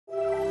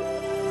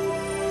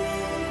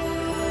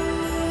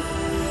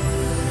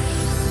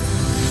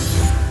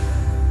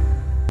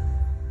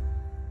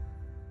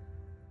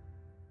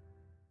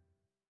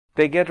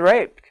they get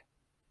raped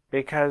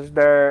because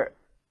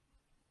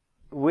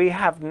we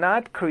have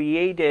not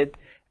created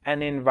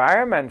an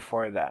environment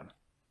for them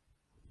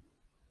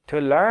to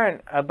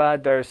learn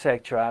about their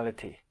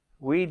sexuality.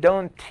 We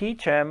don't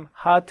teach them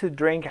how to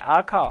drink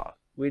alcohol.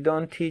 We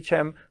don't teach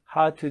them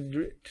how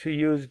to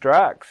use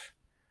drugs.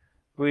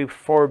 We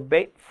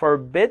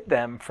forbid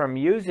them from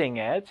using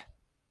it,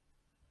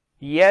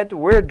 yet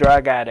we're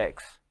drug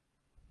addicts.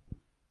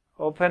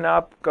 Open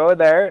up, go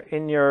there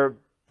in your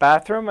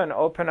bathroom and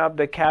open up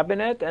the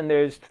cabinet, and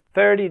there's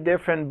 30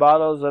 different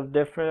bottles of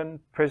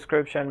different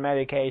prescription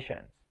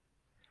medications.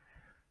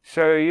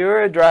 So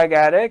you're a drug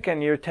addict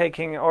and you're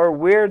taking, or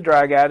we're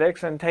drug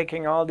addicts and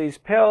taking all these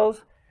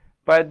pills,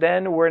 but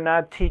then we're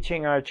not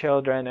teaching our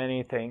children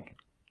anything.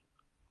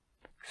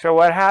 So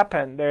what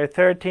happened? They're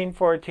 13,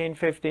 14,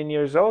 15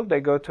 years old, they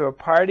go to a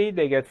party,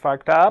 they get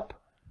fucked up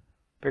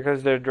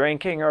because they're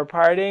drinking or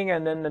partying,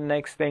 and then the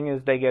next thing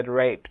is they get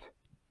raped.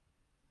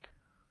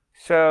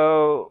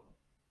 So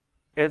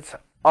it's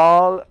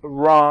all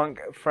wrong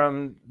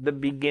from the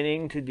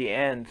beginning to the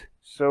end.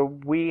 So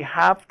we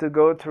have to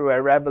go through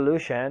a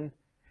revolution.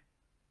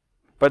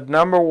 But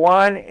number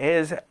one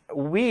is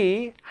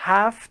we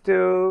have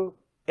to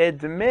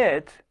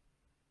admit,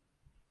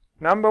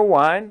 number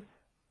one,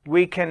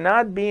 we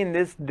cannot be in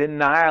this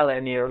denial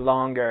any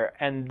longer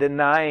and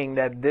denying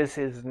that this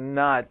is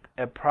not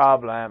a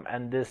problem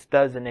and this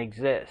doesn't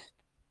exist.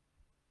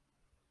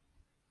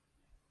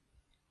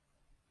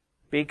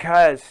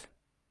 Because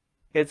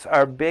it's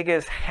our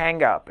biggest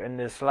hang-up in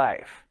this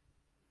life.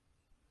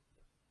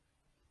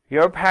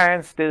 Your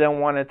parents didn't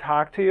want to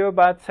talk to you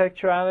about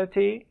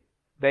sexuality.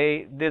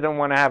 They didn't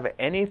want to have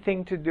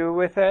anything to do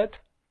with it.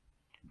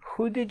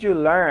 Who did you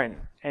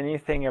learn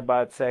anything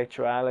about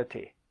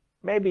sexuality?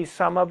 Maybe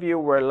some of you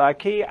were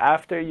lucky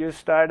after you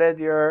started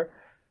or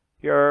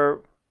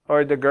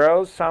the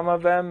girls, some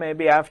of them,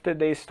 maybe after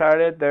they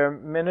started their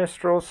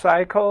menstrual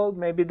cycle,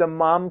 maybe the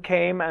mom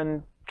came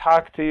and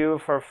talked to you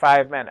for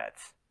 5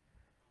 minutes.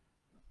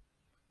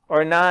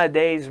 Or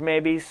nowadays,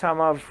 maybe some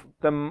of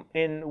them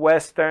in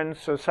Western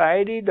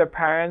society, the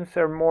parents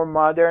are more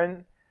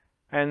modern,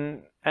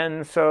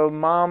 and so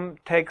mom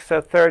takes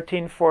a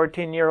 13,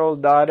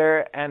 14-year-old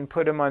daughter and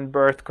put them on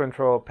birth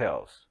control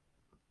pills,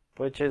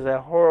 which is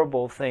a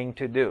horrible thing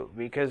to do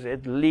because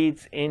it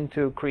leads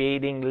into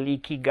creating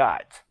leaky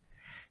gut.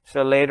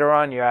 So later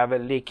on, you have a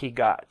leaky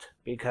gut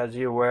because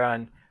you were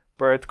on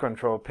birth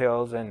control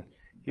pills and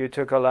you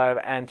took a lot of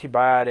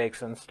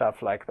antibiotics and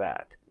stuff like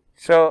that.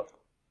 So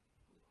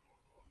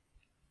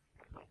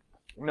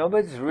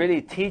nobody's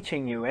really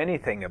teaching you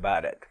anything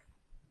about it.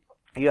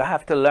 You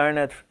have to learn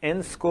it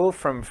in school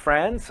from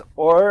friends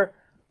or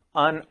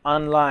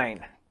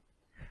online.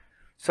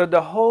 So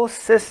the whole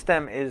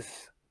system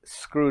is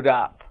screwed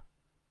up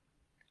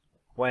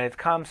when it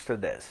comes to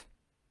this.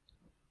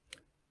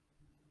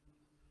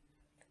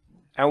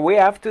 And we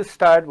have to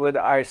start with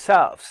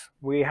ourselves.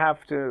 We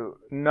have to,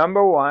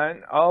 number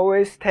one,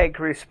 always take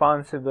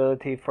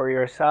responsibility for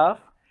yourself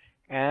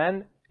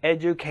and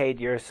educate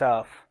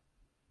yourself.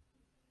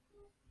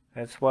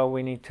 That's what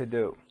we need to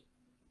do.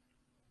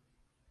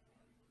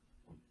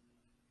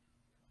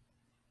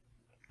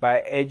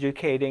 By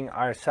educating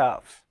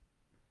ourselves.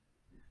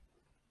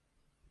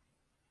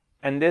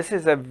 And this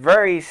is a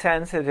very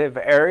sensitive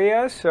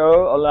area,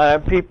 so a lot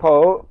of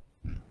people,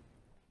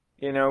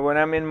 you know, when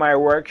I'm in my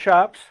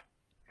workshops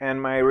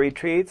and my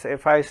retreats,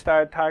 if I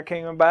start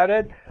talking about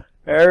it,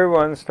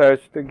 everyone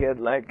starts to get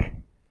like,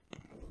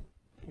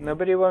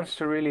 nobody wants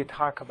to really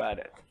talk about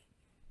it.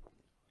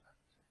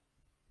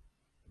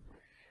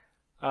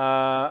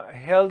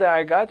 Hilda,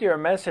 I got your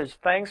message.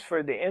 Thanks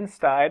for the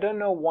Insta. I don't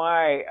know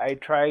why I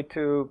try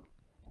to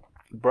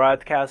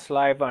broadcast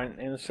live on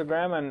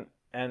Instagram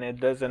and it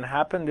doesn't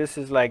happen. This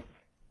is like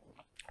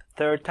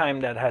third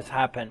time that has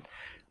happened.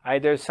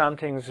 Either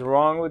something's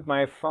wrong with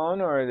my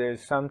phone or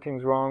there's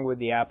something's wrong with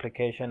the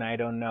application. I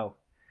don't know.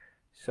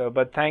 So,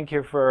 but thank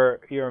you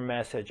for your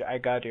message. I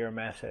got your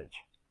message.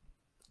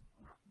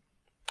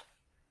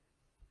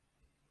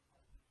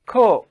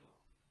 Cool.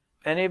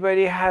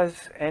 Anybody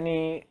has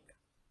any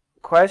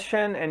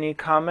question, any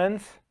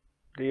comments?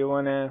 Do you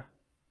want to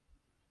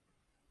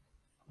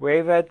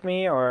wave at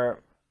me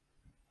or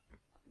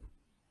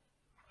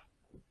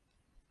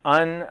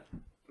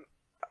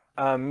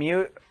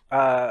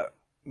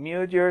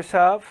mute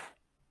yourself?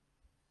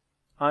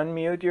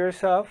 Unmute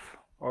yourself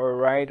or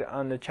write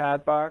on the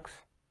chat box?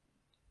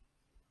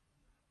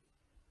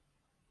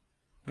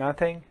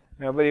 Nothing?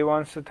 Nobody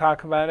wants to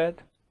talk about it?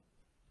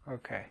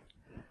 Okay.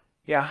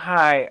 Yeah,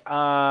 hi.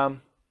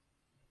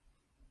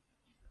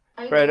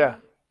 Breda.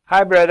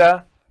 Hi,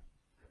 Breda.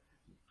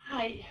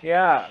 Hi.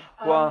 Yeah,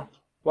 well,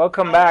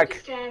 welcome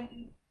back.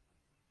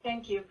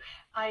 Thank you.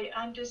 I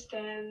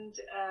understand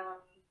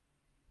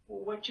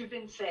what you've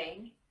been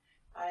saying.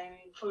 I'm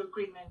in full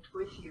agreement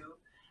with you.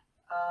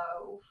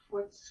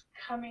 What's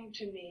coming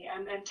to me,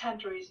 and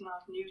Tantra is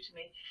not new to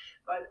me,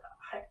 but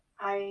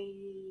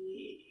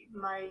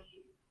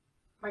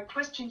my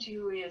question to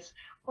you is,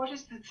 what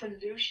is the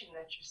solution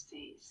that you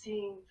see,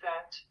 seeing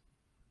that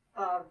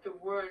the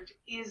world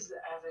is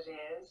as it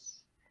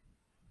is,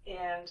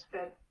 and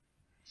that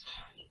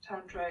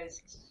Tantra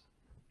is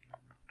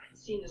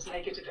seen as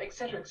negative,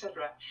 etc.,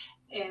 etc.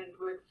 And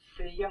with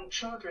the young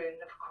children,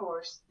 of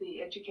course,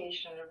 the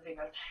education and everything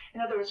else.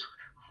 In other words,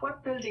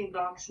 what building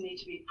blocks need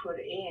to be put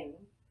in?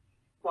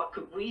 What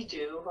could we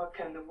do? What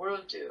can the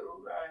world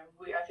do?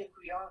 I think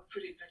we all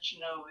pretty much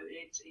know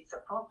it's a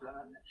problem,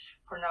 and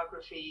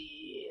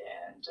pornography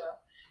and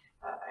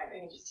I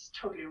mean, it's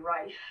totally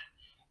rife,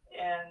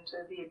 and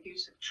the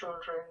abuse of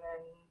children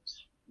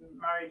and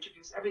marriage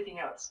abuse, everything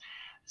else.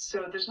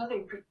 So there's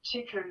nothing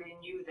particularly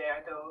new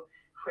there, though.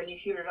 When you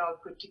hear it all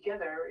put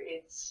together,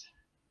 it's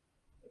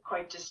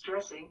quite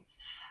distressing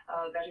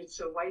that it's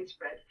so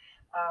widespread.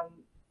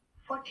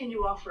 What can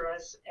you offer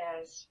us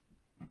as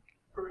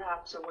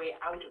perhaps a way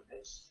out of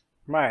this?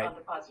 Right. On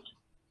the positive.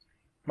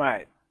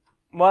 Right.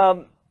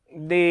 Well,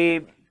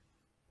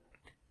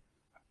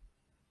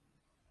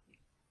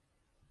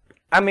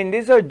 I mean,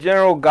 these are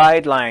general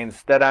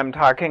guidelines that I'm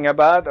talking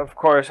about. Of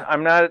course,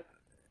 I'm not,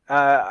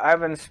 I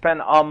haven't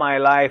spent all my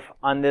life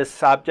on this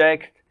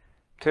subject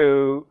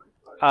to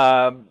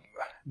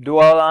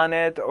dwell on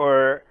it,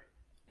 or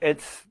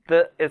it's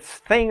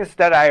things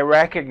that I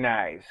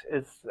recognize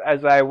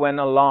as I went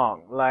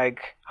along.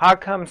 Like, how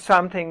come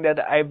something that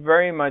I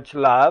very much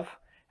love,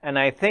 and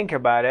I think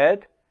about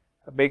it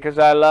because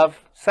I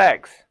love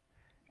sex,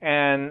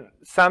 and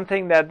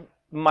something that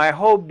my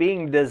whole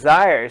being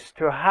desires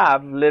to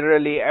have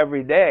literally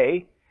every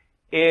day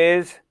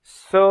is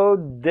so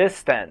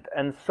distant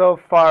and so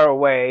far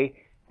away,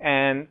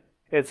 and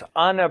it's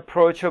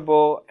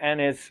unapproachable, and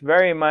it's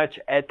very much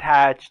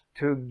attached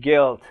to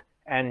guilt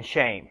and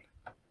shame.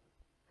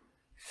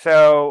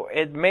 So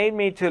it made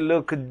me to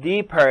look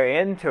deeper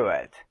into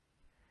it.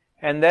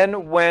 And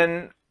then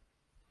when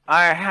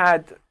I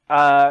had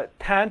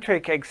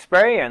tantric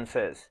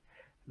experiences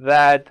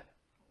that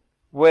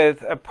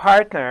with a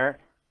partner,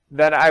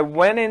 that I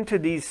went into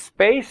these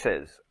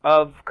spaces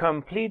of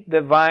complete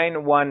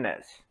divine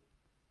oneness,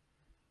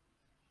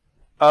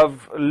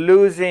 of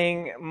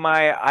losing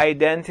my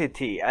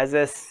identity as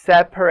a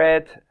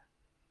separate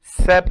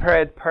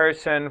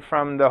person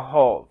from the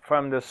whole,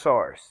 from the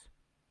source,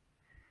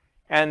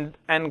 and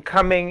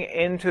coming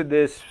into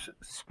these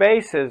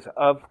spaces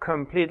of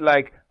complete,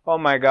 like, oh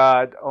my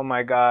God,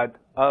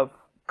 of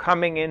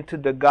coming into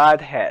the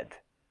Godhead,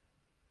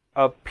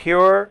 of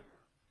pure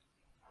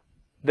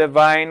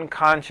divine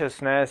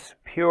consciousness,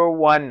 pure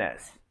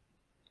oneness.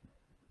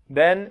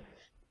 Then,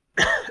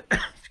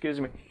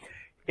 excuse me,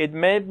 it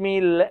led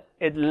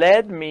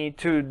me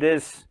to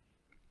this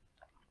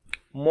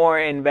more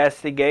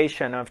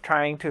investigation of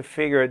trying to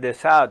figure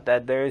this out,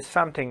 that there is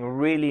something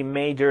really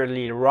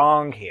majorly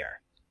wrong here.